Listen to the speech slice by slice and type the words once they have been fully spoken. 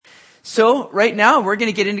So right now we're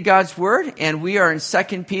going to get into God's Word, and we are in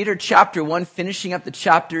 2 Peter chapter 1, finishing up the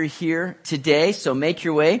chapter here today. So make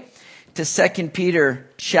your way to 2 Peter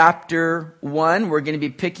chapter 1. We're going to be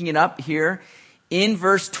picking it up here in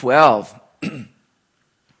verse 12.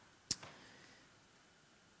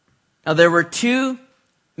 Now there were two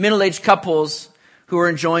middle-aged couples who were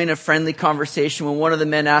enjoying a friendly conversation when one of the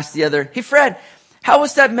men asked the other, "Hey Fred, how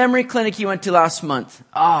was that memory clinic you went to last month?"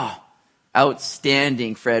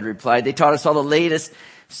 "Outstanding," Fred replied. "They taught us all the latest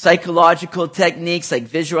psychological techniques like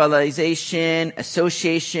visualization,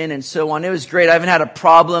 association, and so on. It was great. I haven't had a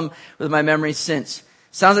problem with my memory since.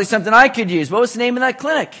 Sounds like something I could use. What was the name of that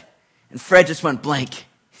clinic?" And Fred just went blank.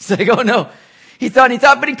 He's like, "Oh no." He thought,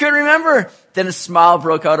 but he couldn't remember. Then a smile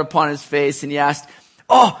broke out upon his face and he asked,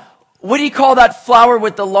 "What do you call that flower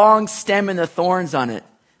with the long stem and the thorns on it?"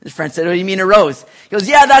 His friend said, "Oh, you mean a rose?" He goes,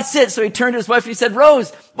 "Yeah, that's it." So he turned to his wife and he said,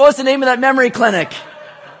 "Rose, what was the name of that memory clinic?"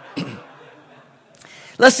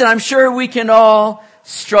 Listen, I'm sure we can all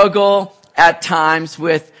struggle at times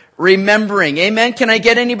with remembering. Amen? Can I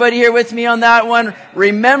get anybody here with me on that one?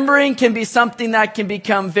 Remembering can be something that can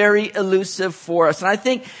become very elusive for us. And I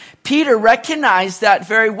think Peter recognized that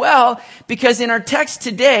very well, because in our text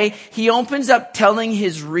today, he opens up telling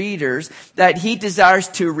his readers that he desires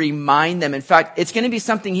to remind them. In fact, it's going to be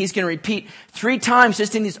something he's going to repeat 3 times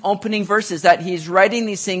just in these opening verses, that he's writing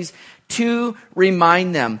these things to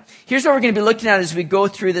remind them. Here's what we're going to be looking at as we go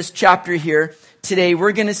through this chapter here today.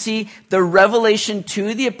 We're going to see the revelation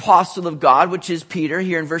to the apostle of God, which is Peter,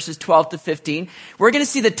 here in verses 12 to 15. We're going to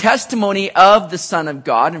see the testimony of the Son of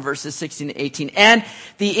God in verses 16 to 18, and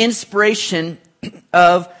the inspiration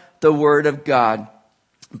of the Word of God.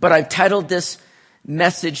 But I've titled this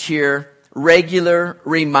message here, Regular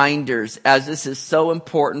Reminders, as this is so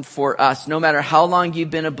important for us. No matter how long you've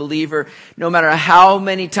been a believer, no matter how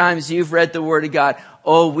many times you've read the Word of God,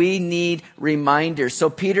 we need reminders. So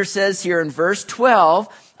Peter says here in verse 12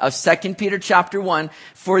 of 2 Peter chapter 1,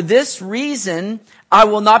 "For this reason, I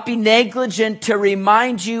will not be negligent to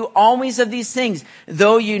remind you always of these things,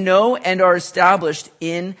 though you know and are established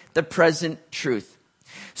in the present truth."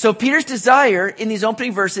 So Peter's desire in these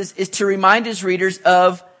opening verses is to remind his readers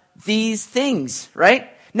of these things, right?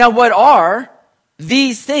 Now, what are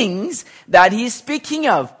these things that he's speaking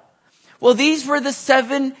of? Well, these were the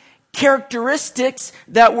 7 characteristics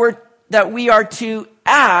that we are to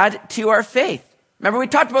add to our faith. Remember, we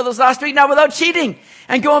talked about those last week. Now, without cheating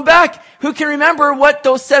and going back, who can remember what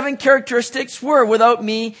those 7 characteristics were without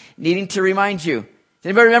me needing to remind you? Does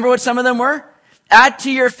anybody remember what some of them were? Add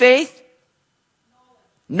to your faith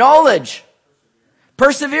knowledge,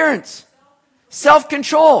 perseverance,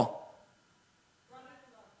 self-control,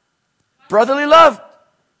 brotherly love,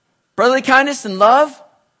 brotherly kindness, and love.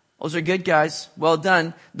 Those are good, guys. Well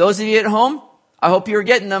done. Those of you at home, I hope you're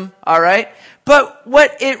getting them. All right. But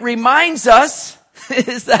what it reminds us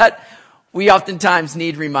is that we oftentimes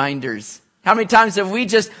need reminders. How many times have we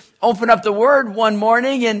just opened up the Word one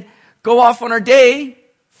morning and go off on our day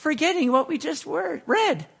forgetting what we just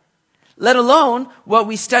read, let alone what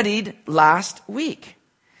we studied last week?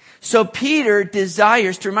 So Peter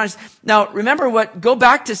desires to remind us. Now, go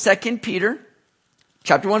back to 2 Peter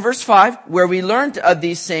chapter 1, verse 5, where we learned of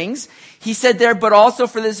these things. He said there, "But also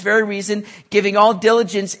for this very reason, giving all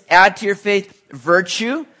diligence, add to your faith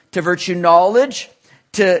virtue, to virtue knowledge,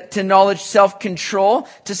 to knowledge self-control,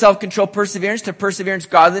 to self-control perseverance, to perseverance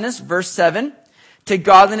godliness," verse 7, "to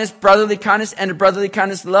godliness brotherly kindness, and to brotherly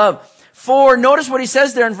kindness love. For," notice what he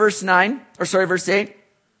says there in verse 8,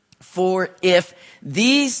 "For if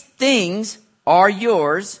these things are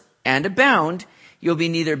yours and abound, you'll be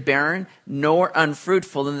neither barren nor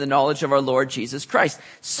unfruitful in the knowledge of our Lord Jesus Christ."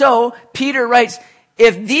 So Peter writes,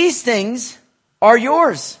 if these things are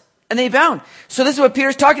yours and they abound. So this is what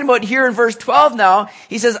Peter's talking about here in verse 12 now.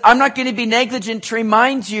 He says, I'm not going to be negligent to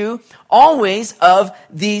remind you always of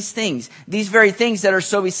these things. These very things that are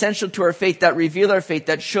so essential to our faith, that reveal our faith,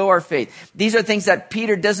 that show our faith. These are things that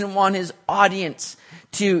Peter doesn't want his audience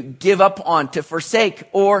to give up on, to forsake,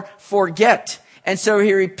 or forget. And so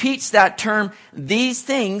he repeats that term, these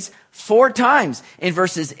things, 4 times in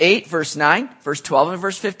verses 8, verse 9, verse 12, and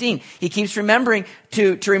verse 15. He keeps remembering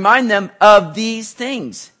to remind them of these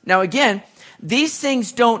things. Now again, these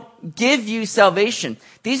things don't give you salvation.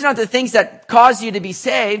 These are not the things that cause you to be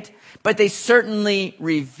saved, but they certainly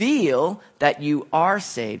reveal that you are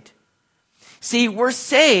saved. See, we're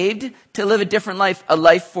saved to live a different life, a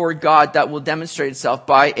life for God that will demonstrate itself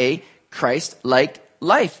by a Christ-like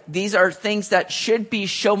life. These are things that should be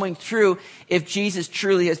showing through if Jesus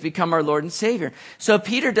truly has become our Lord and Savior. So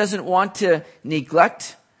Peter doesn't want to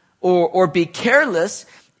neglect or be careless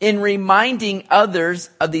in reminding others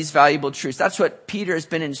of these valuable truths. That's what Peter has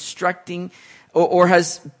been instructing or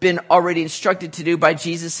has been already instructed to do by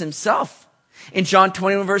Jesus himself. In John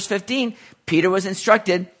 21 verse 15, Peter was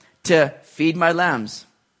instructed to feed my lambs,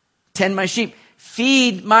 tend my sheep.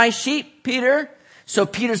 Feed my sheep, Peter. So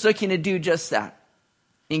Peter's looking to do just that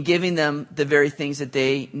in giving them the very things that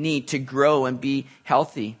they need to grow and be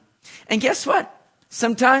healthy. And guess what?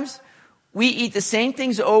 Sometimes we eat the same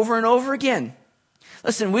things over and over again.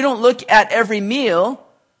 Listen, we don't look at every meal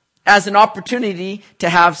as an opportunity to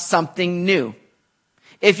have something new.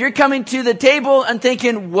 If you're coming to the table and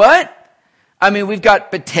thinking, what? I mean, we've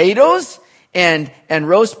got potatoes and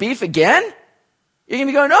roast beef again? You're going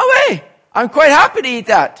to be going, no way. I'm quite happy to eat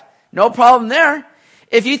that. No problem there.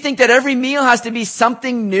 If you think that every meal has to be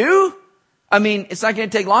something new, I mean, it's not going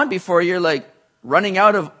to take long before you're like running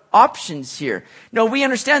out of options here. No, we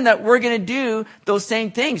understand that we're going to do those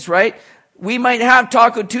same things, right? We might have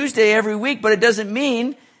Taco Tuesday every week, but it doesn't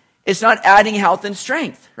mean it's not adding health and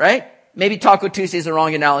strength, right? Maybe Taco Tuesday is the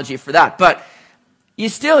wrong analogy for that, but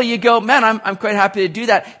you go, man, I'm quite happy to do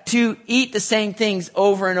that, to eat the same things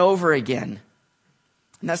over and over again.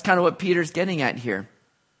 And that's kind of what Peter's getting at here.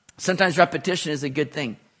 Sometimes repetition is a good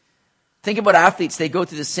thing. Think about athletes. They go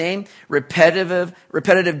through the same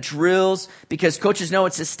repetitive drills because coaches know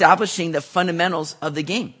it's establishing the fundamentals of the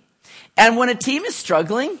game. And when a team is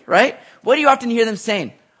struggling, right, what do you often hear them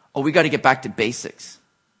saying? Oh, we got to get back to basics,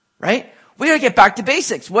 right? We got to get back to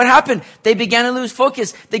basics. What happened? They began to lose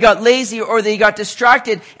focus. They got lazy or they got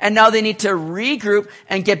distracted, and now they need to regroup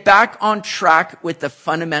and get back on track with the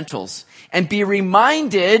fundamentals and be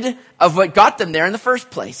reminded of what got them there in the first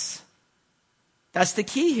place. That's the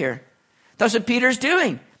key here. That's what Peter's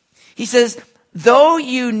doing. He says, though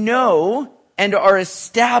you know and are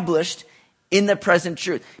established in the present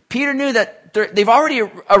truth. Peter knew that they've already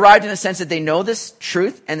arrived in a sense that they know this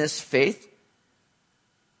truth and this faith.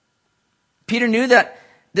 Peter knew that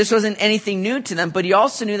this wasn't anything new to them, but he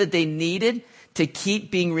also knew that they needed to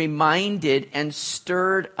keep being reminded and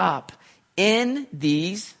stirred up in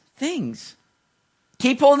these things.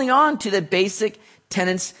 Keep holding on to the basic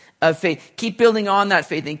tenets of faith. Keep building on that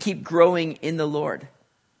faith and keep growing in the Lord.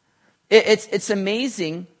 It's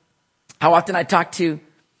amazing how often I talk to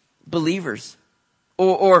believers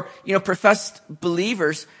or professed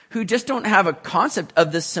believers who just don't have a concept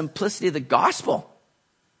of the simplicity of the gospel.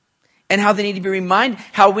 And how they need to be reminded,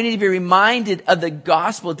 how we need to be reminded of the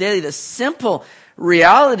gospel daily, the simple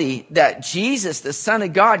reality that Jesus, the Son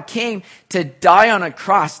of God, came to die on a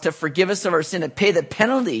cross to forgive us of our sin, to pay the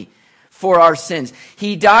penalty for our sins.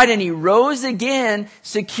 He died and he rose again,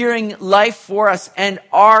 securing life for us. And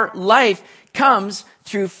our life comes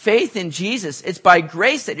through faith in Jesus. It's by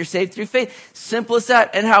grace that you're saved through faith. Simple as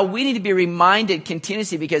that. And how we need to be reminded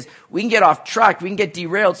continuously, because we can get off track. We can get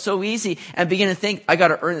derailed so easy and begin to think, I got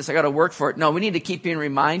to earn this. I got to work for it. No, we need to keep being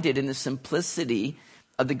reminded in the simplicity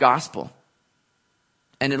of the gospel.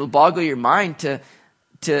 And it'll boggle your mind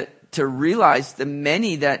to realize the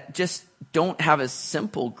many that just don't have a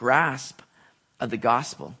simple grasp of the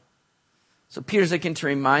gospel. So Peter's looking to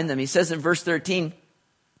remind them. He says in verse 13,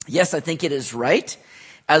 yes, I think it is right,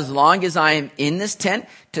 as long as I am in this tent,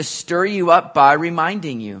 to stir you up by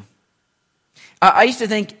reminding you. I used to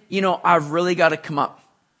think, I've really got to come up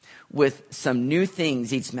with some new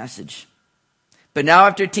things each message. But now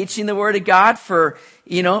after teaching the Word of God for,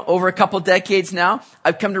 over a couple decades now,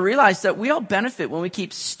 I've come to realize that we all benefit when we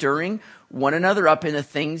keep stirring one another up in the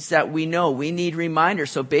things that we know. We need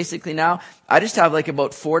reminders. So basically now, I just have like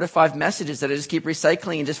about 4 to 5 messages that I just keep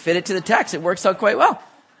recycling and just fit it to the text. It works out quite well.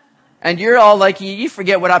 And you're all like, you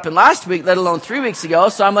forget what happened last week, let alone 3 weeks ago.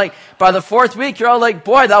 So I'm like, by the 4th week, you're all like,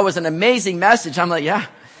 boy, that was an amazing message. I'm like, yeah,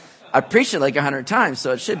 I preached it like 100 times,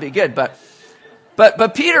 so it should be good. But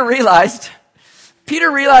Peter realized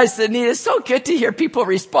the need. It's so good to hear people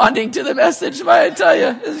responding to the message. I tell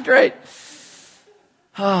you, it's great.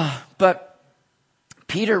 But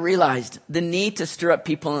Peter realized the need to stir up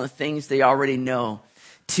people in the things they already know,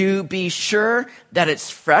 to be sure that it's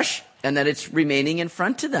fresh and that it's remaining in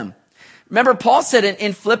front of them. Remember, Paul said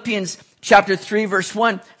in Philippians chapter 3, verse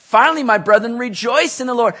 1, finally, my brethren, rejoice in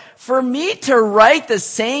the Lord. For me to write the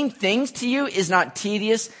same things to you is not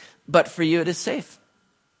tedious, but for you it is safe.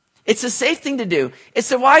 It's a safe thing to do.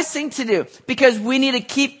 It's a wise thing to do, because we need to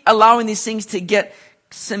keep allowing these things to get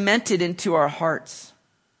cemented into our hearts.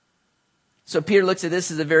 So Peter looks at this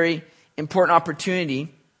as a very important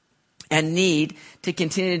opportunity and need to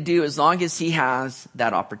continue to do as long as he has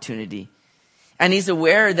that opportunity. And he's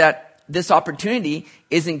aware that this opportunity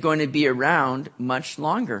isn't going to be around much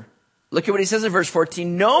longer. Look at what he says in verse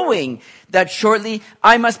 14. Knowing that shortly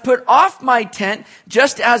I must put off my tent,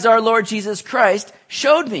 just as our Lord Jesus Christ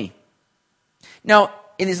showed me. Now,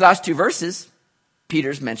 in these last two verses,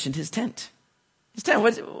 Peter's mentioned his tent. His tent,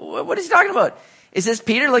 what is he talking about? Is this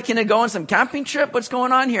Peter looking to go on some camping trip? What's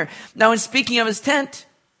going on here? Now, in speaking of his tent,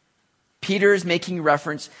 Peter is making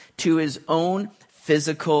reference to his own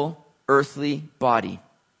physical, earthly body.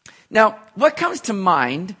 Now, what comes to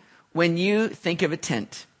mind when you think of a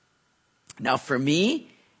tent? Now, for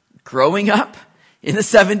me, growing up in the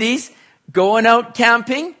 70s, going out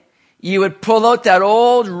camping, you would pull out that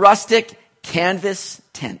old rustic canvas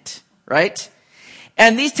tent, right?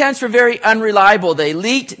 And these tents were very unreliable. They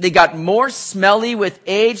leaked. They got more smelly with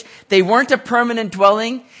age. They weren't a permanent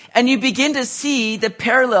dwelling. And you begin to see the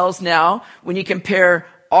parallels now when you compare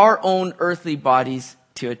our own earthly bodies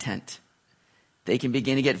to a tent. They can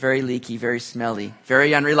begin to get very leaky, very smelly,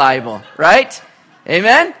 very unreliable, right?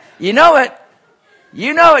 Amen? You know it.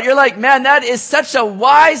 You know it. You're like, man, that is such a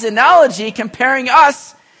wise analogy comparing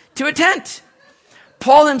us to a tent.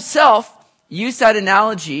 Paul himself used that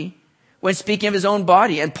analogy when speaking of his own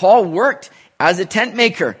body. And Paul worked as a tent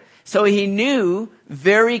maker. So he knew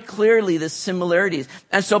very clearly the similarities.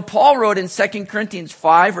 And so Paul wrote in 2 Corinthians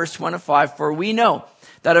 5, verse 1 to 5, for we know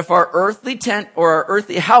that if our earthly tent or our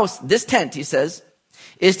earthly house, this tent, he says,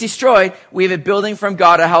 is destroyed, we have a building from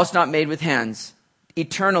God, a house not made with hands,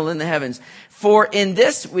 eternal in the heavens. For in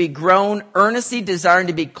this we groan, earnestly desiring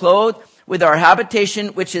to be clothed with our habitation,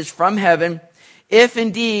 which is from heaven, if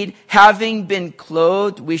indeed, having been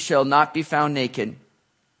clothed, we shall not be found naked.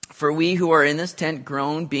 For we who are in this tent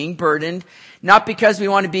groan, being burdened, not because we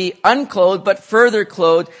want to be unclothed, but further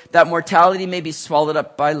clothed, that mortality may be swallowed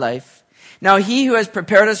up by life. Now he who has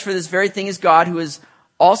prepared us for this very thing is God, who is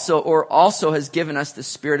also has given us the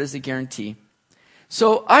Spirit as a guarantee.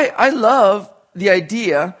 So I love the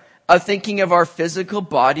idea of thinking of our physical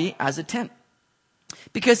body as a tent,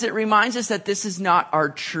 because it reminds us that this is not our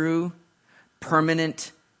true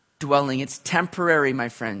permanent dwelling. It's temporary, my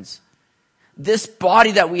friends. This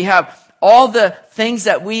body that we have, all the things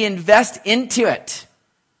that we invest into it,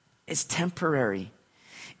 is temporary.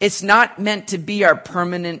 It's not meant to be our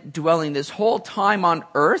permanent dwelling. This whole time on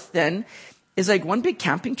earth then is like one big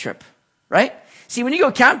camping trip, right? See, when you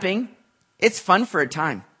go camping, it's fun for a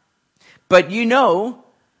time. But you know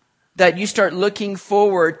that you start looking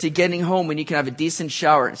forward to getting home when you can have a decent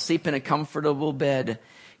shower, sleep in a comfortable bed,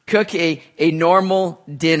 cook a normal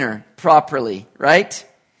dinner properly, right?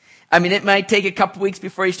 I mean, it might take a couple weeks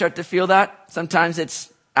before you start to feel that. Sometimes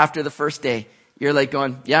it's after the first day. You're like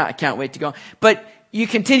going, yeah, I can't wait to go. But you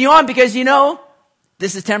continue on because you know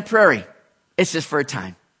this is temporary. It's just for a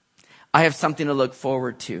time. I have something to look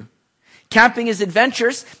forward to. Camping is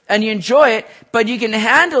adventurous and you enjoy it, but you can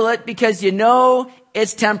handle it because you know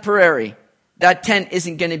it's temporary. That tent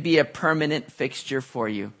isn't going to be a permanent fixture for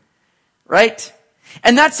you, right?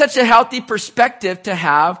 And that's such a healthy perspective to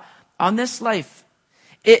have on this life.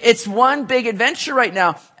 It's one big adventure right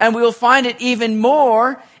now, and we will find it even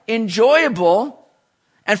more enjoyable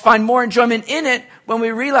and find more enjoyment in it when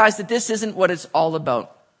we realize that this isn't what it's all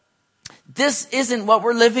about. This isn't what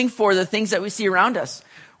we're living for, the things that we see around us.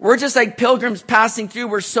 We're just like pilgrims passing through.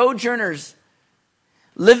 We're sojourners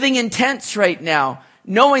living in tents right now,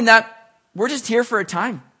 knowing that we're just here for a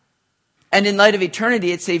time. And in light of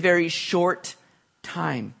eternity, it's a very short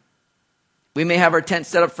time. We may have our tent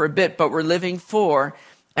set up for a bit, but we're living for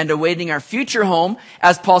and awaiting our future home,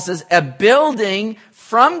 as Paul says, a building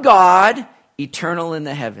from God, eternal in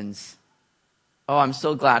the heavens. Oh, I'm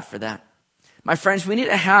so glad for that. My friends, we need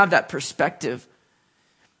to have that perspective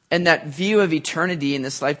and that view of eternity in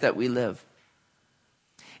this life that we live.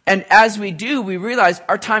 And as we do, we realize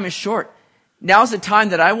our time is short. Now's the time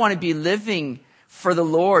that I want to be living for the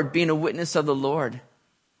Lord, being a witness of the Lord.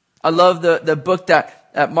 I love the book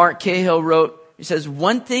that Mark Cahill wrote. He says,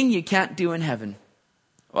 one thing you can't do in heaven.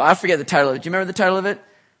 Well, I forget the title of it. Do you remember the title of it?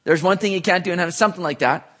 There's one thing you can't do in heaven, something like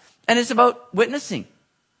that. And it's about witnessing.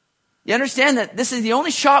 You understand that this is the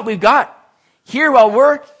only shot we've got. Here, while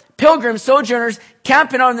we're pilgrims, sojourners,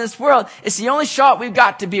 camping out in this world, it's the only shot we've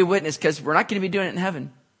got to be a witness, because we're not going to be doing it in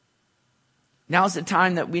heaven. Now's the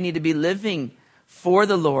time that we need to be living for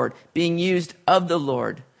the Lord, being used of the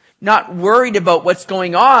Lord. Not worried about what's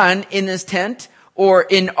going on in this tent or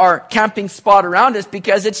in our camping spot around us,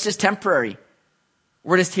 because it's just temporary.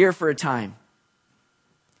 We're just here for a time.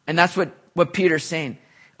 And that's what Peter's saying.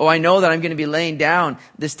 Oh, I know that I'm going to be laying down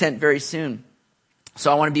this tent very soon.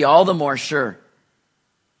 So I want to be all the more sure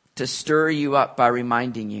to stir you up by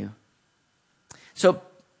reminding you. So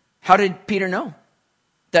how did Peter know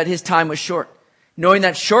that his time was short? Knowing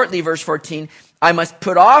that shortly, verse 14, I must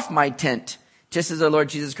put off my tent, just as the Lord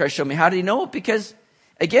Jesus Christ showed me. How did he know? Because,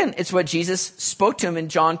 again, it's what Jesus spoke to him in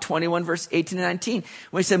John 21, verse 18 and 19.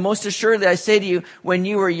 When he said, most assuredly, I say to you, when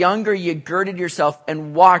you were younger, you girded yourself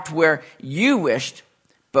and walked where you wished.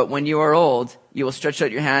 But when you are old, you will stretch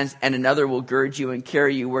out your hands, and another will gird you and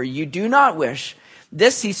carry you where you do not wish.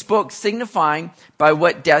 This he spoke, signifying by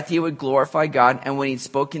what death he would glorify God. And when he'd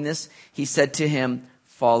spoken this, he said to him,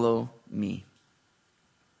 follow me.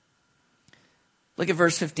 Look at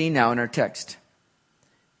verse 15 now in our text.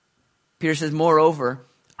 Peter says, moreover,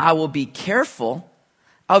 I will be careful.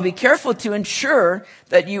 I'll be careful to ensure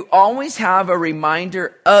that you always have a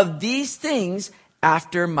reminder of these things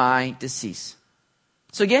after my decease.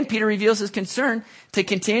 So again, Peter reveals his concern to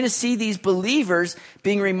continue to see these believers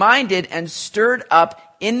being reminded and stirred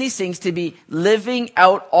up in these things, to be living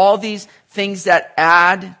out all these things that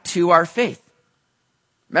add to our faith.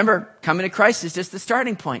 Remember, coming to Christ is just the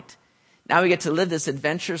starting point. Now we get to live this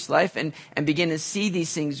adventurous life and begin to see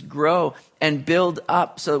these things grow and build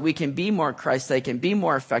up so that we can be more Christ-like and be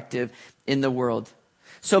more effective in the world.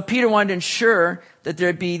 So Peter wanted to ensure that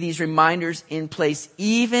there'd be these reminders in place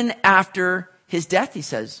even after his death, he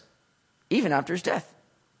says. Even after his death.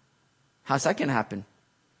 How's that going to happen?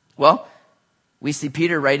 Well, we see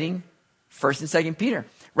Peter writing 1st and 2nd Peter,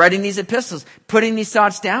 writing these epistles, putting these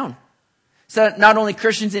thoughts down. So that not only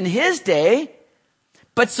Christians in his day,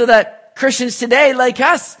 but so that Christians today, like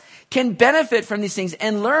us, can benefit from these things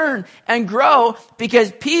and learn and grow,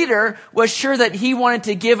 because Peter was sure that he wanted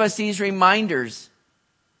to give us these reminders.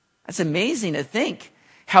 That's amazing to think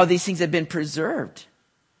how these things have been preserved.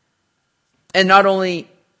 And not only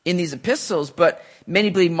in these epistles, but many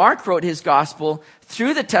believe Mark wrote his gospel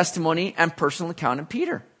through the testimony and personal account of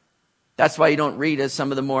Peter. That's why you don't read as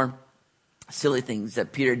some of the more silly things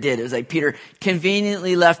that Peter did. It was like Peter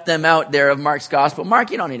conveniently left them out there of Mark's gospel.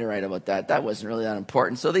 Mark, you don't need to write about that. That wasn't really that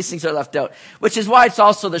important. So these things are left out, which is why it's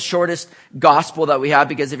also the shortest gospel that we have,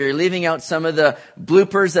 because if you're leaving out some of the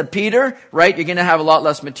bloopers of Peter, right, you're going to have a lot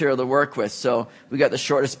less material to work with. So we got the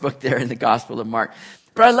shortest book there in the Gospel of Mark.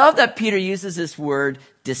 But I love that Peter uses this word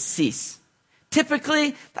decease.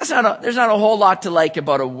 Typically, there's not a whole lot to like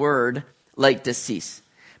about a word like decease.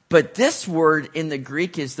 But this word in the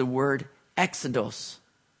Greek is the word exodos.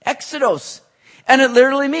 Exodos. And it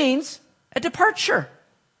literally means a departure.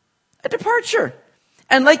 A departure.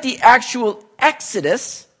 And like the actual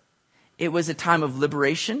Exodus, it was a time of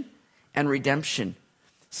liberation and redemption.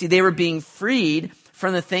 See, they were being freed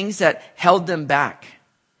from the things that held them back,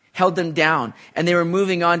 held them down, and they were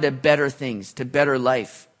moving on to better things, to better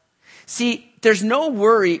life. See, there's no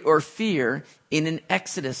worry or fear in an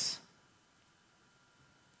exodus.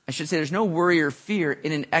 I should say there's no worry or fear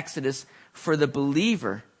in an exodus for the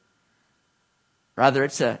believer. Rather,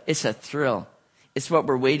 it's a thrill. It's what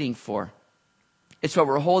we're waiting for. It's what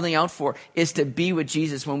we're holding out for, is to be with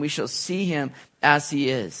Jesus when we shall see him as he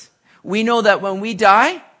is. We know that when we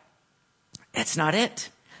die, that's not it.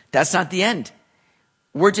 That's not the end.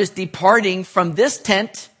 We're just departing from this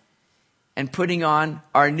tent and putting on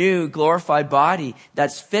our new glorified body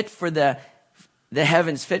that's fit for the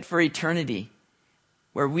heavens, fit for eternity,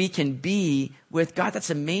 where we can be with God. That's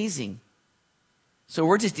amazing. So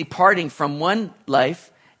we're just departing from one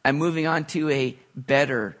life and moving on to a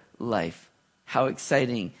better life. How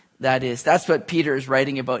exciting that is. That's what Peter is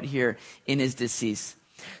writing about here in his decease.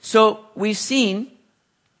 So we've seen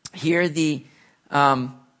here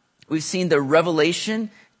we've seen the revelation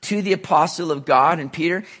to the apostle of God and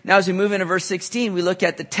Peter. Now as we move into verse 16, we look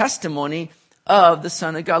at the testimony of the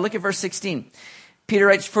Son of God. Look at verse 16. Peter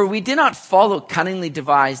writes, "For we did not follow cunningly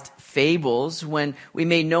devised fables when we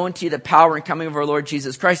made known to you the power and coming of our Lord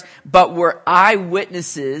Jesus Christ, but were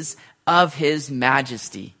eyewitnesses of his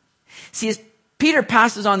majesty." See, as Peter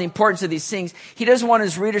passes on the importance of these things, he doesn't want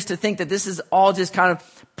his readers to think that this is all just kind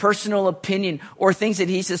of personal opinion or things that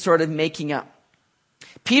he's just sort of making up.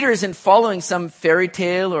 Peter isn't following some fairy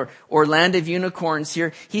tale or land of unicorns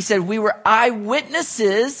here. He said we were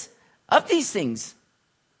eyewitnesses of these things.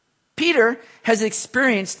 Peter has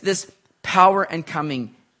experienced this power and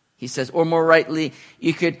coming, he says, or more rightly,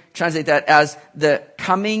 you could translate that as the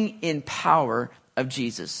coming in power of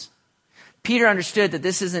Jesus. Peter understood that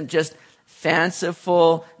this isn't just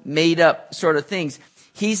fanciful, made up sort of things.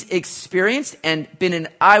 He's experienced and been an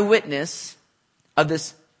eyewitness of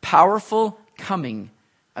this powerful coming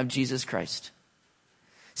of Jesus Christ.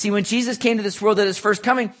 See, when Jesus came to this world at his first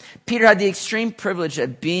coming, Peter had the extreme privilege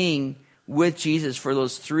of being with Jesus for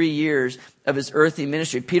those 3 years of his earthly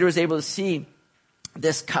ministry. Peter was able to see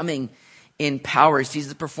this coming in power.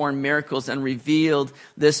 Jesus performed miracles and revealed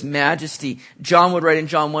this majesty. John would write in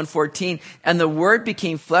John 1:14, and the Word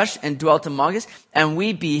became flesh and dwelt among us, and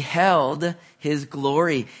we beheld his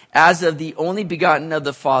glory as of the only begotten of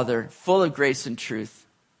the Father, full of grace and truth.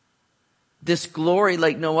 This glory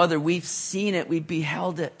like no other. We've seen it. We've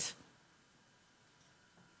beheld it.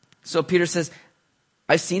 So Peter says,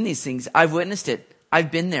 I've seen these things. I've witnessed it. I've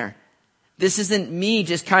been there. This isn't me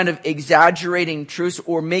just kind of exaggerating truths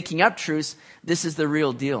or making up truths. This is the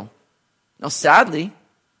real deal. Now, sadly,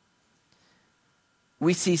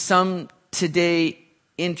 we see some today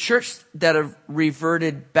in church that have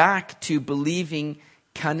reverted back to believing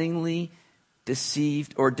cunningly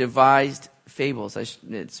deceived or devised fables.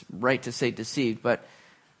 It's right to say deceived, but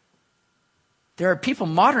there are people,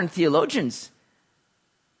 modern theologians,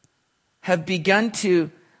 have begun to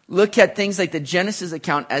look at things like the Genesis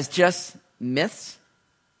account as just myths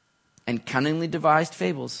and cunningly devised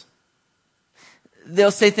fables.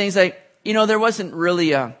 They'll say things like, there wasn't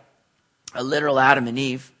really a literal Adam and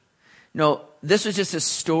Eve. No, this was just a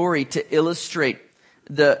story to illustrate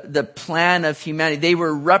the plan of humanity. They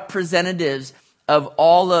were representatives of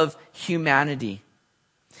all of humanity.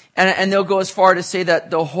 And they'll go as far to say that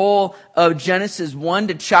the whole of Genesis 1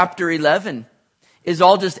 to chapter 11 is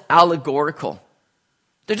all just allegorical.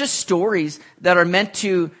 They're just stories that are meant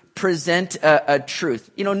to present a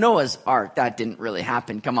truth. Noah's Ark, that didn't really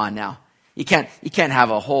happen. Come on now. You can't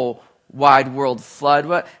have a whole wide world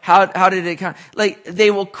flood. How did it come?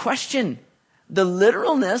 They will question the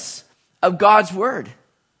literalness of God's word.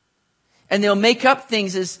 And they'll make up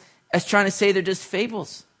things as trying to say they're just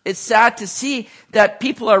fables. It's sad to see that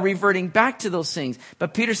people are reverting back to those things.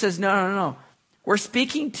 But Peter says, no. We're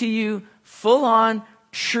speaking to you full on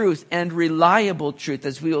truth and reliable truth,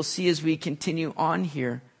 as we will see as we continue on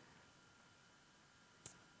here.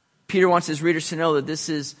 Peter wants his readers to know that this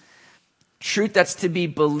is truth that's to be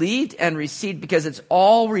believed and received because it's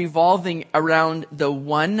all revolving around the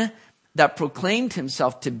one that proclaimed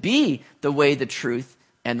himself to be the way, the truth,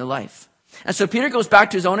 and the life. And so Peter goes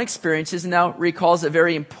back to his own experiences and now recalls a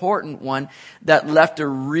very important one that left a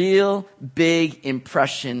real big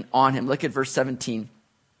impression on him. Look at verse 17.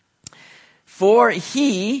 For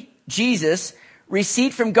he, Jesus,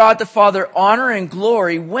 received from God the Father honor and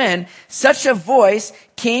glory when such a voice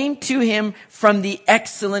came to him from the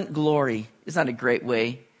excellent glory. Isn't that a great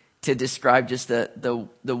way to describe just the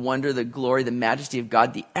wonder, the glory, the majesty of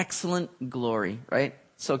God, the excellent glory, right?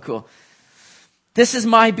 So cool. This is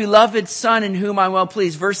my beloved Son in whom I'm well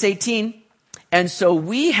pleased. Verse 18. And so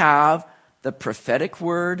we have the prophetic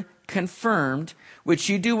word confirmed, which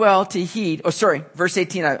you do well to heed. Oh, sorry, verse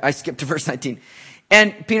 18. I skipped to verse 19.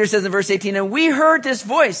 And Peter says in verse 18, and we heard this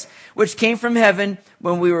voice which came from heaven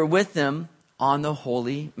when we were with them on the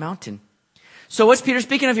holy mountain. So what's Peter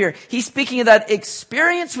speaking of here? He's speaking of that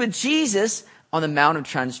experience with Jesus on the Mount of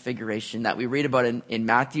Transfiguration that we read about in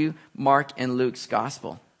Matthew, Mark, and Luke's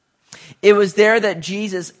gospel. It was there that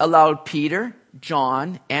Jesus allowed Peter,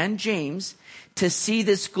 John, and James to see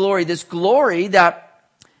this glory that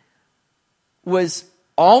was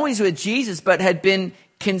always with Jesus, but had been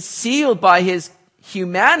concealed by his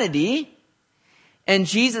humanity. And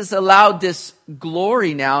Jesus allowed this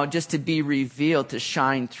glory now just to be revealed, to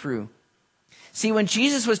shine through. See, when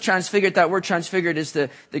Jesus was transfigured, that word transfigured is the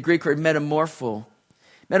Greek word metamorpho.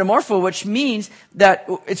 Metamorpho, which means that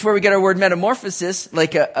it's where we get our word metamorphosis,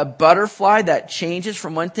 like a butterfly that changes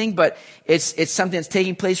from one thing, but it's something that's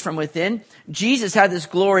taking place from within. Jesus had this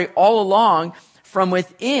glory all along from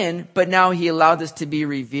within, but now he allowed this to be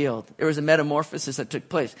revealed. There was a metamorphosis that took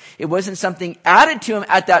place. It wasn't something added to him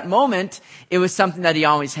at that moment. It was something that he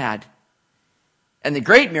always had. And the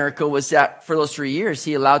great miracle was that for those 3 years,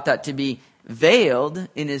 he allowed that to be veiled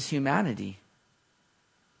in his humanity.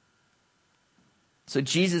 So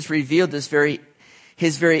Jesus revealed his very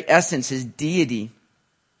essence, his deity,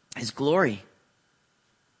 his glory.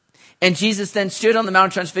 And Jesus then stood on the Mount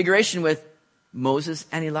of Transfiguration with Moses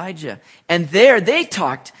and Elijah. And there they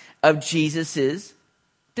talked of Jesus'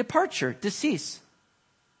 departure, decease,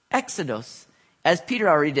 exodus, as Peter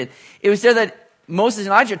already did. It was there that Moses and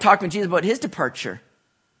Elijah talked with Jesus about his departure.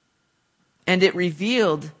 And it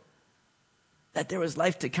revealed that there was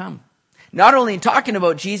life to come. Not only talking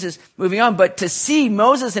about Jesus moving on, but to see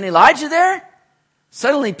Moses and Elijah there,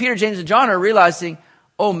 suddenly Peter, James, and John are realizing,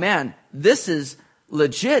 oh man, this is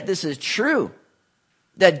legit, this is true.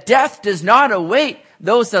 That death does not await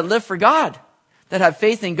those that live for God, that have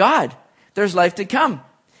faith in God. There's life to come.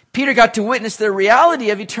 Peter got to witness the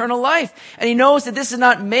reality of eternal life. And he knows that this is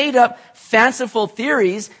not made up fanciful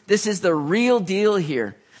theories. This is the real deal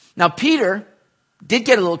here. Now Peter did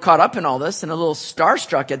get a little caught up in all this and a little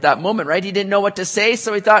starstruck at that moment, right? He didn't know what to say,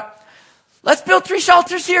 so he thought, let's build 3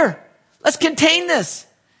 shelters here. Let's contain this.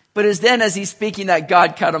 But it was then as he's speaking that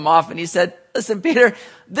God cut him off and he said, listen, Peter,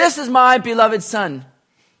 this is my beloved son.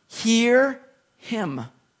 Hear him.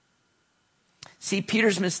 See,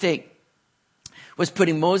 Peter's mistake was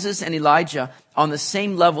putting Moses and Elijah on the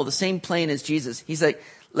same level, the same plane as Jesus. He's like,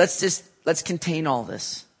 let's contain all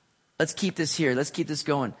this. Let's keep this here. Let's keep this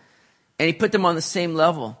going. And he put them on the same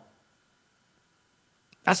level.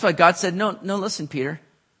 That's why God said, no, listen, Peter.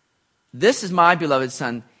 This is my beloved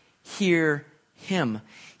son. Hear him.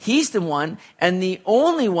 He's the one and the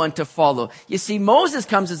only one to follow. You see, Moses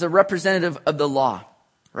comes as a representative of the law,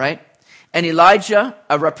 right? And Elijah,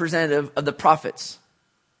 a representative of the prophets.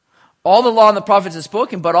 All the law and the prophets have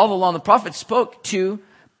spoken, but all the law and the prophets spoke to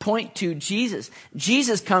point to Jesus.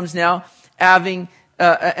 Jesus comes now having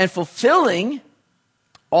and fulfilling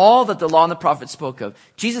all that the law and the prophets spoke of.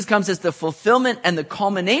 Jesus comes as the fulfillment and the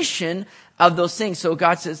culmination of those things. So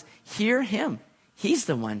God says, hear him. He's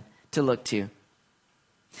the one to look to.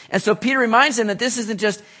 And so Peter reminds him that this isn't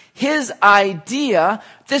just his idea.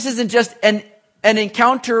 This isn't just an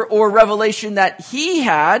encounter or revelation that he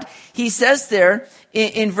had. He says there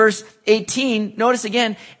in verse 18, notice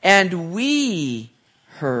again, and we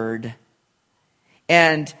heard.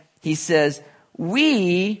 And he says,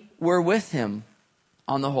 we were with him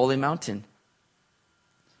on the holy mountain.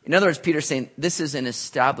 In other words, Peter's saying this is an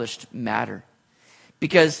established matter.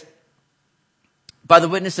 Because by the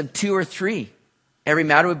witness of 2 or 3, every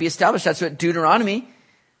matter would be established. That's what Deuteronomy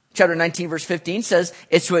chapter 19 verse 15 says.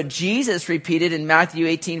 It's what Jesus repeated in Matthew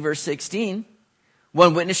 18 verse 16.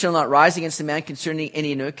 One witness shall not rise against a man concerning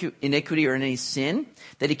any iniquity or any sin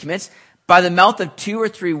that he commits. By the mouth of 2 or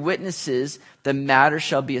 3 witnesses, the matter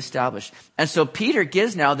shall be established. And so Peter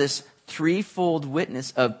gives now this threefold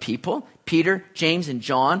witness of people. Peter, James, and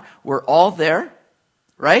John were all there,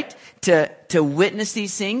 right? To witness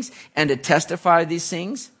these things and to testify these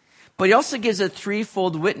things. But he also gives a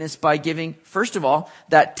threefold witness by giving, first of all,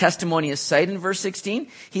 that testimony of sight in verse 16.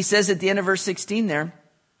 He says at the end of verse 16 there,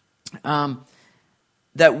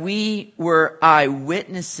 that we were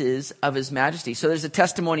eyewitnesses of his majesty. So there's a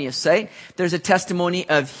testimony of sight. There's a testimony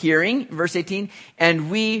of hearing, verse 18.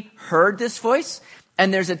 And we heard this voice.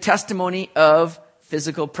 And there's a testimony of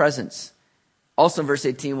physical presence. Also in verse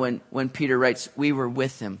 18 when Peter writes, we were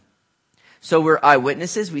with him. So we're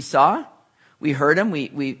eyewitnesses. We saw, we heard him.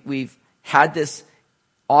 We've had this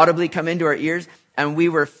audibly come into our ears. And we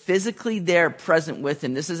were physically there present with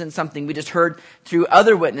him. This isn't something we just heard through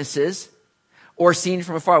other witnesses or seen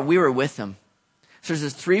from afar. We were with him. So there's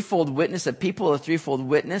this threefold witness of people, a threefold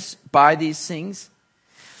witness by these things.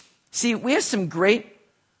 See, we have some great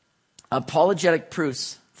apologetic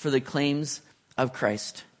proofs for the claims of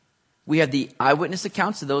Christ. We have the eyewitness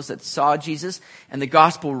accounts of those that saw Jesus, and the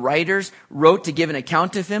gospel writers wrote to give an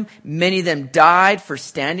account of him. Many of them died for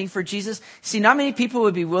standing for Jesus. See, not many people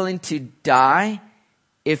would be willing to die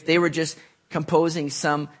if they were just composing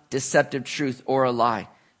some deceptive truth or a lie.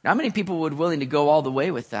 Not many people would be willing to go all the way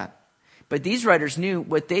with that. But these writers knew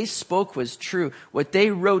what they spoke was true. What they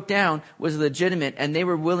wrote down was legitimate, and they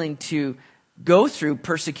were willing to go through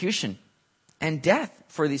persecution and death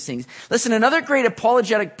for these things. Listen, another great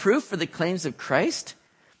apologetic proof for the claims of Christ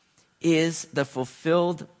is the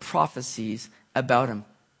fulfilled prophecies about him.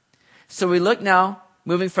 So we look now,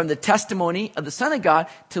 moving from the testimony of the Son of God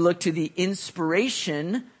to look to the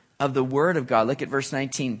inspiration of the Word of God. Look at verse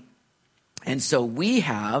 19. And so we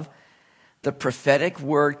have the prophetic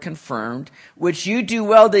word confirmed, which you do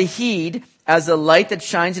well to heed as a light that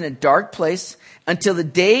shines in a dark place until the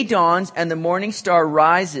day dawns and the morning star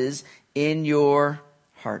rises in your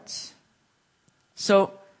hearts.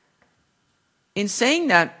 So, in saying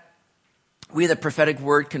that we have the prophetic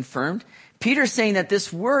word confirmed, Peter's saying that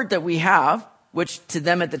this word that we have, which to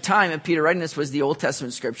them at the time of Peter writing this was the Old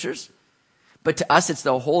Testament scriptures, but to us it's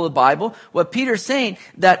the whole of the Bible. What Peter's saying,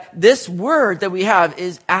 that this word that we have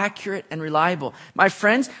is accurate and reliable. My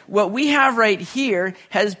friends, what we have right here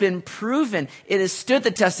has been proven. It has stood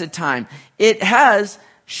the test of time. It has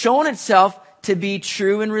shown itself to be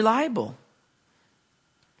true and reliable.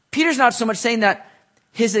 Peter's not so much saying that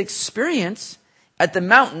his experience at the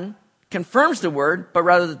mountain confirms the word, but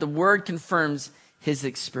rather that the word confirms his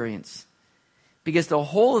experience. Because the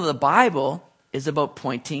whole of the Bible is about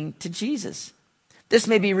pointing to Jesus. This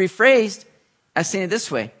may be rephrased as saying it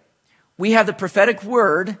this way. We have the prophetic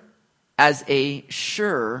word as a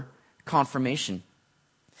sure confirmation.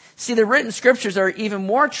 See, the written scriptures are even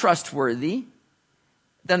more trustworthy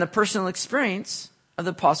than the personal experience of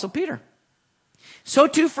the Apostle Peter. So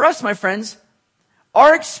too for us, my friends,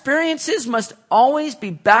 Our experiences must always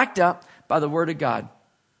be backed up by the Word of God.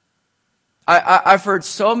 I've heard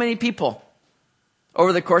so many people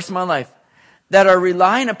over the course of my life that are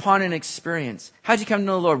relying upon an experience. How'd you come to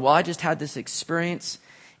know the Lord? Well, I just had this experience,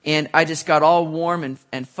 and I just got all warm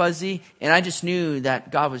and fuzzy, and I just knew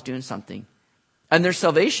that God was doing something. And their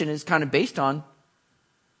salvation is kind of based on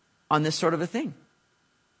this sort of a thing.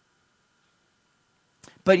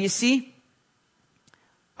 But you see,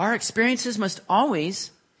 our experiences must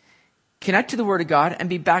always connect to the Word of God and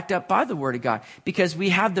be backed up by the Word of God, because we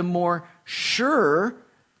have the more sure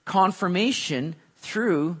confirmation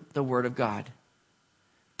through the Word of God.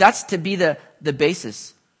 That's to be the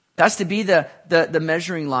basis. That's to be the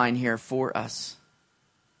measuring line here for us.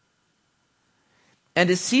 And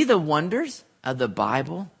to see the wonders of the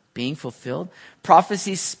Bible being fulfilled,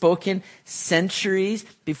 prophecies spoken centuries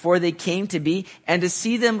before they came to be, and to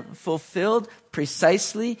see them fulfilled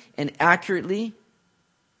precisely and accurately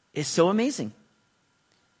is so amazing.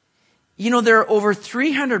 You know, there are over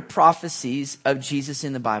 300 prophecies of Jesus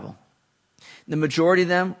in the Bible. The majority of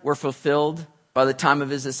them were fulfilled by the time of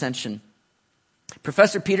his ascension.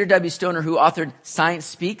 Professor Peter W. Stoner, who authored Science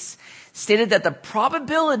Speaks, stated that the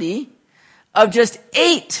probability of just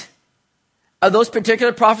 8 of those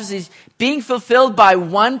particular prophecies being fulfilled by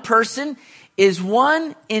one person is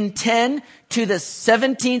 1 in 10 to the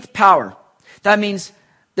 17th power. That means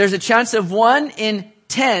there's a chance of 1 in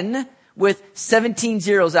 10 with 17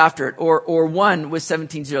 zeros after it, or 1 with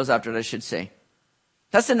 17 zeros after it, I should say.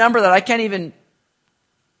 That's a number that I don't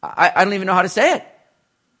even know how to say it.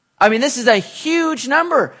 I mean, this is a huge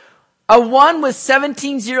number. A 1 with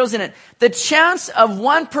 17 zeros in it. The chance of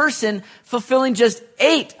one person fulfilling just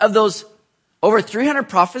 8 of those over 300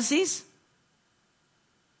 prophecies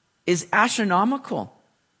is astronomical.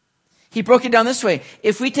 He broke it down this way.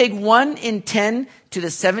 If we take 1 in 10 to the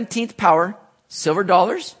 17th power silver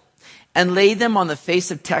dollars and lay them on the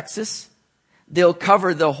face of Texas, they'll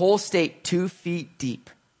cover the whole state 2 feet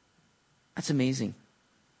deep. That's amazing.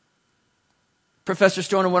 Professor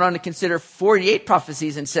Stoner went on to consider 48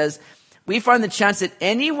 prophecies and says, we find the chance that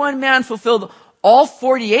any one man fulfilled all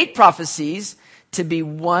 48 prophecies to be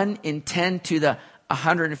 1 in 10 to the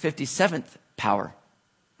 157th power.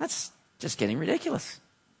 That's just getting ridiculous.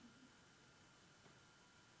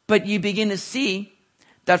 But you begin to see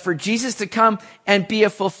that for Jesus to come and be a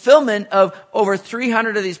fulfillment of over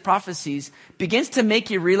 300 of these prophecies begins to make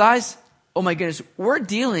you realize, oh my goodness, we're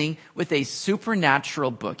dealing with a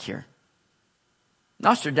supernatural book here.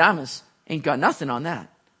 Nostradamus ain't got nothing on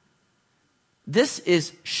that. This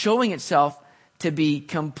is showing itself to be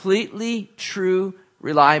completely true,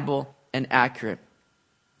 reliable, and accurate.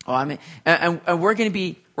 Oh, I mean, and we're going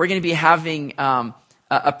to be having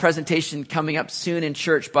a presentation coming up soon in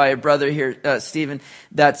church by a brother here, Stephen,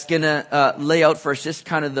 that's going to lay out for us just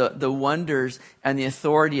kind of the wonders and the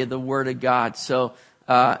authority of the Word of God. So,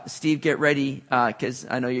 Steve, get ready, because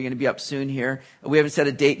I know you're going to be up soon here. We haven't set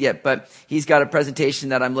a date yet, but he's got a presentation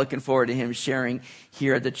that I'm looking forward to him sharing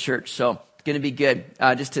here at the church. So it's going to be good,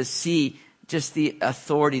 just to see just the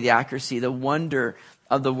authority, the accuracy, the wonder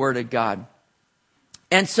of the Word of God.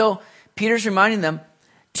 And so Peter's reminding them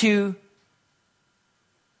to,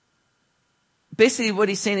 basically what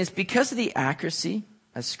he's saying is, because of the accuracy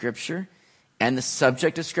of Scripture and the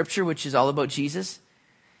subject of Scripture, which is all about Jesus,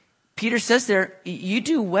 Peter says there, you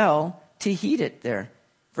do well to heed it there.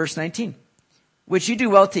 Verse 19. Which you do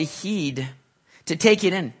well to heed, to take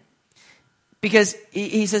it in. Because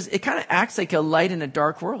he says it kind of acts like a light in a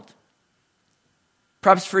dark world.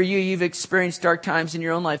 Perhaps for you, you've experienced dark times in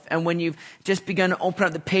your own life. And when you've just begun to open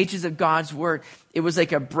up the pages of God's Word, it was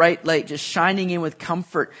like a bright light just shining in with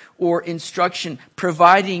comfort or instruction,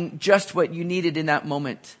 providing just what you needed in that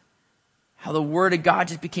moment. How the Word of God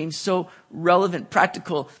just became so relevant,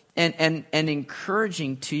 practical, and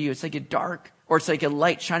encouraging to you. It's like it's like a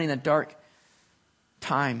light shining in a dark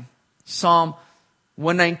time. Psalm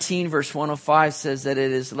 119 verse 105 says that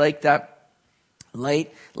it is like that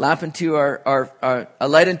light, lamp unto a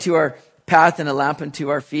light unto our path and a lamp unto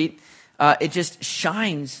our feet. It just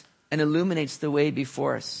shines and illuminates the way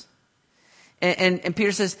before us. And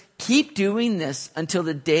Peter says, keep doing this until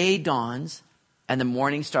the day dawns and the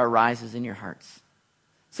morning star rises in your hearts.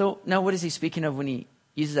 So now what is he speaking of when he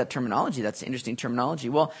uses that terminology? That's interesting terminology.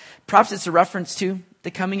 Well, perhaps it's a reference to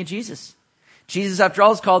the coming of Jesus. Jesus, after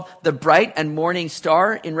all, is called the bright and morning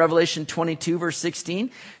star in Revelation 22, verse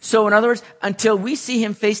 16. So in other words, until we see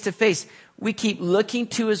him face to face, we keep looking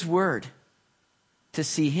to his Word to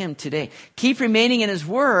see him today. Keep remaining in his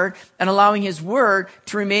Word and allowing his Word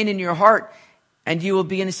to remain in your heart, and you will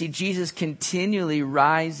begin to see Jesus continually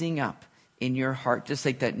rising up in your heart, just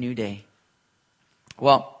like that new day.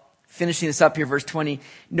 Well, finishing this up here, verse 20.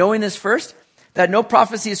 Knowing this first, that no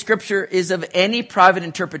prophecy of Scripture is of any private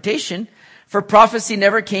interpretation, for prophecy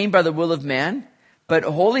never came by the will of man, but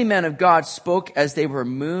holy men of God spoke as they were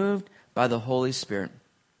moved by the Holy Spirit.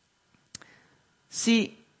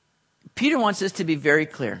 See, Peter wants us to be very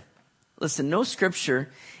clear. Listen, no Scripture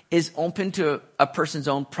is open to a person's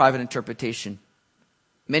own private interpretation.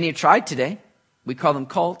 Many have tried today. We call them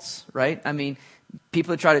cults, right? I mean,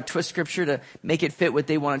 people try to twist Scripture to make it fit what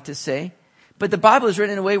they want it to say. But the Bible is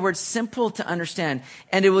written in a way where it's simple to understand.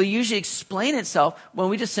 And it will usually explain itself when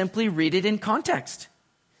we just simply read it in context.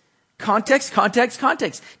 Context, context,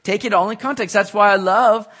 context. Take it all in context. That's why I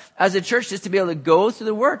love, as a church, just to be able to go through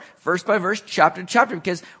the Word, verse by verse, chapter to chapter,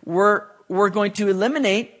 because we're going to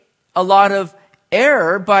eliminate a lot of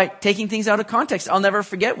error by taking things out of context. I'll never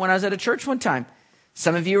forget when I was at a church one time.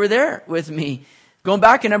 Some of you were there with me, going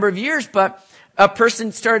back a number of years, but a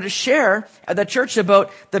person started to share at the church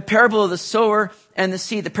about the parable of the sower and the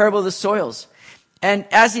seed, the parable of the soils. And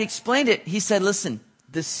as he explained it, he said, listen,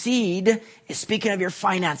 the seed is speaking of your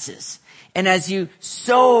finances. And as you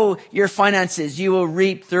sow your finances, you will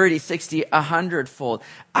reap 30, 60, 100-fold.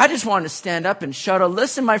 I just wanted to stand up and shout out,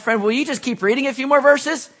 listen, my friend, will you just keep reading a few more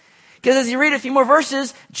verses? Because as you read a few more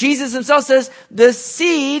verses, Jesus himself says, the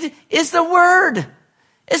seed is the Word.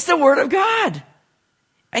 It's the Word of God.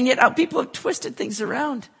 And yet people have twisted things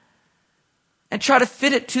around and try to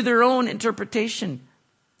fit it to their own interpretation.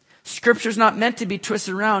 Scripture's not meant to be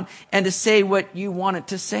twisted around and to say what you want it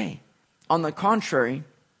to say. On the contrary,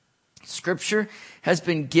 Scripture has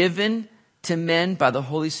been given to men by the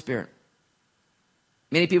Holy Spirit.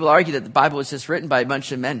 Many people argue that the Bible was just written by a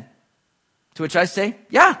bunch of men. To which I say,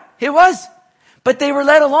 yeah, it was. But they were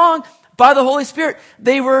led along by the Holy Spirit.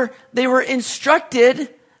 They were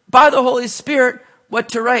instructed by the Holy Spirit what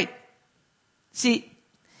to write. See,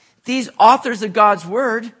 these authors of God's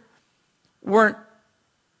Word weren't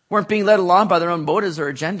being led along by their own motives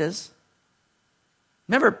or agendas.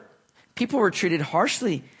 Remember, people were treated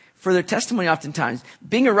harshly for their testimony oftentimes.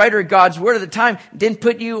 Being a writer of God's Word at the time didn't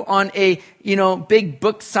put you on a, big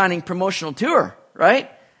book signing promotional tour, right?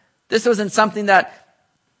 This wasn't something that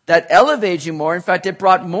elevated you more. In fact, it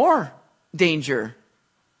brought more danger,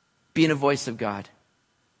 being a voice of God.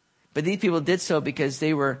 But these people did so because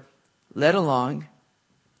they were led along,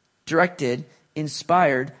 directed,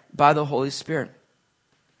 inspired by the Holy Spirit.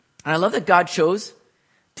 And I love that God chose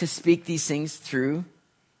to speak these things through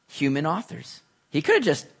human authors. He could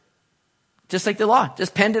have just like the law,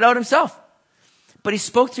 just penned it out himself. But he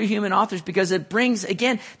spoke through human authors because it brings,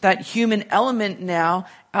 again, that human element now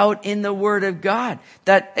out in the Word of God.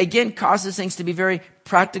 That, again, causes things to be very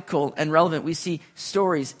practical and relevant. We see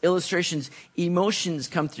stories, illustrations, emotions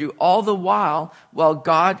come through all the while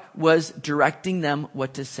God was directing them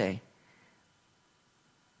what to say.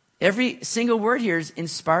 Every single word here is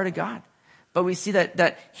inspired of God. But we see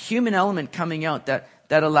that human element coming out that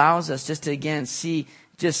allows us just to, again, see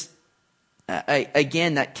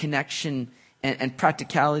again, that connection and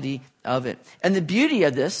practicality of it. And the beauty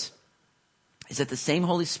of this is that the same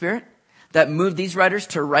Holy Spirit that moved these writers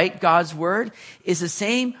to write God's Word is the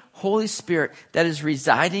same Holy Spirit that is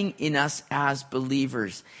residing in us as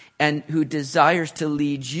believers and who desires to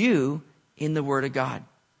lead you in the Word of God.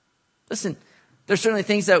 Listen, there's certainly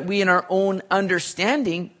things that we in our own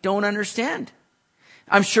understanding don't understand.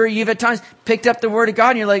 I'm sure you've at times picked up the Word of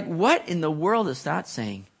God and you're like, what in the world is that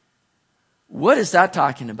saying? What is that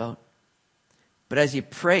talking about? But as you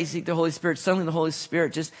pray, seek the Holy Spirit, suddenly the Holy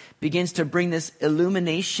Spirit just begins to bring this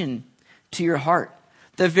illumination to your heart.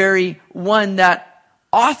 The very one that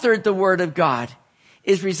authored the Word of God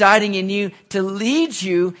is residing in you to lead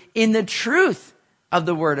you in the truth of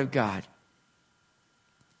the Word of God.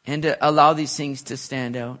 And to allow these things to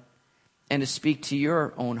stand out and to speak to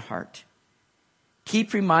your own heart.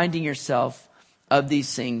 Keep reminding yourself of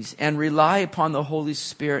these things and rely upon the Holy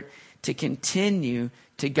Spirit to continue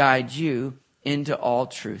to guide you into all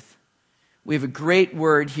truth. We have a great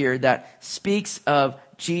word here that speaks of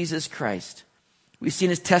Jesus Christ. We've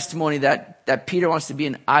seen his testimony that Peter wants to be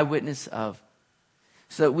an eyewitness of,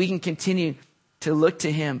 so that we can continue to look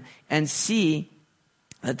to him and see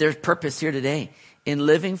that there's purpose here today in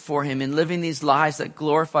living for him, in living these lives that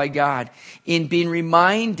glorify God, in being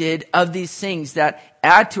reminded of these things that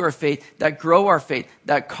add to our faith, that grow our faith,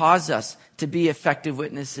 that cause us to be effective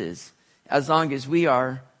witnesses, as long as we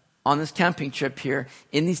are on this camping trip here,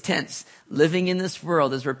 in these tents, living in this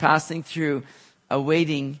world as we're passing through,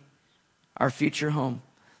 awaiting our future home.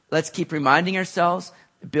 Let's keep reminding ourselves,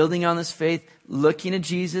 building on this faith, looking at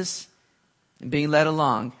Jesus, and being led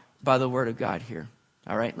along by the Word of God here.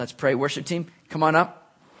 All right, let's pray. Worship team, come on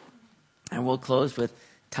up. And we'll close with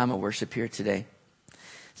time of worship here today.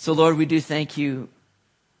 So Lord, we do thank you,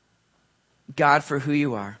 God, for who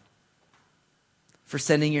you are, for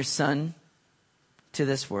sending your Son to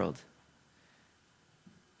this world,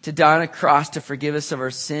 to die on a cross to forgive us of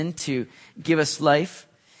our sin, to give us life.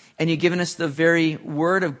 And you've given us the very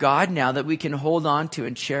word of God now that we can hold on to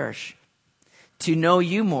and cherish, to know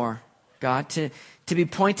you more, God, to be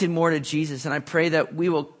pointed more to Jesus. And I pray that we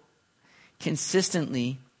will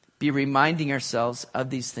consistently be reminding ourselves of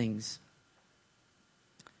these things,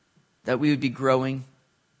 that we would be growing,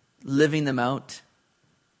 living them out,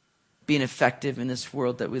 being effective in this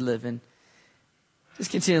world that we live in.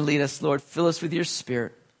 Just continue to lead us, Lord. Fill us with your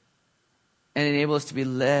Spirit and enable us to be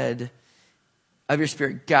led of your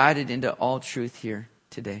Spirit, guided into all truth here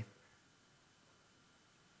today.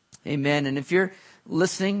 Amen. And if you're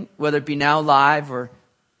listening, whether it be now live or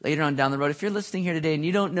later on down the road, if you're listening here today and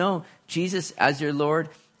you don't know Jesus as your Lord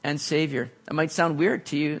and Savior, it might sound weird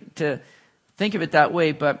to you to think of it that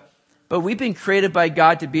way, but we've been created by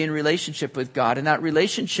God to be in relationship with God. And that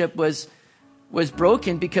relationship was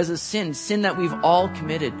broken because of sin that we've all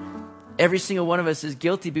committed. Every single one of us is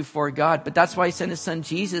guilty before God. But that's why he sent his son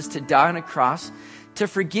Jesus to die on a cross to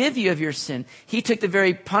forgive you of your sin. He took the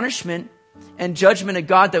very punishment and judgment of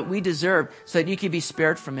God that we deserve so that you could be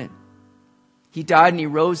spared from it. He died and he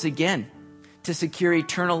rose again to secure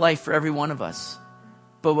eternal life for every one of us.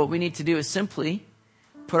 But what we need to do is simply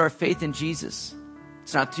put our faith in Jesus.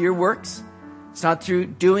 It's not through your works. It's not through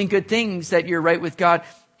doing good things that you're right with God.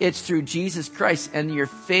 It's through Jesus Christ and your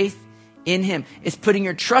faith in him. It's putting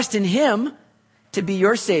your trust in him to be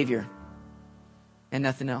your Savior and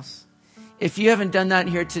nothing else. If you haven't done that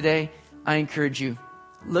here today, I encourage you,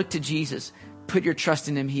 look to Jesus. Put your trust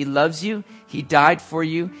in him. He loves you. He died for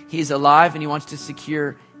you. He's alive and he wants to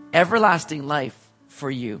secure everlasting life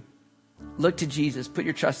for you. Look to Jesus. Put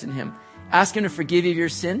your trust in him. Ask him to forgive you of your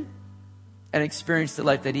sin and experience the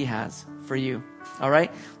life that he has for you. All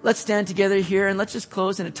right? Let's stand together here and let's just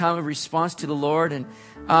close in a time of response to the Lord.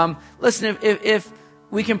 And listen, if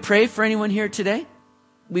we can pray for anyone here today,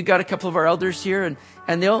 we've got a couple of our elders here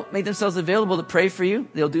and they'll make themselves available to pray for you.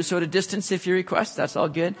 They'll do so at a distance if you request. That's all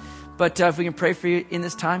good. But if we can pray for you in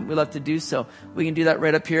this time, we'd love to do so. We can do that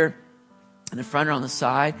right up here in the front or on the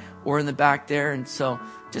side or in the back there. And so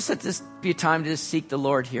just let this be a time to just seek the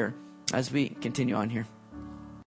Lord here as we continue on here.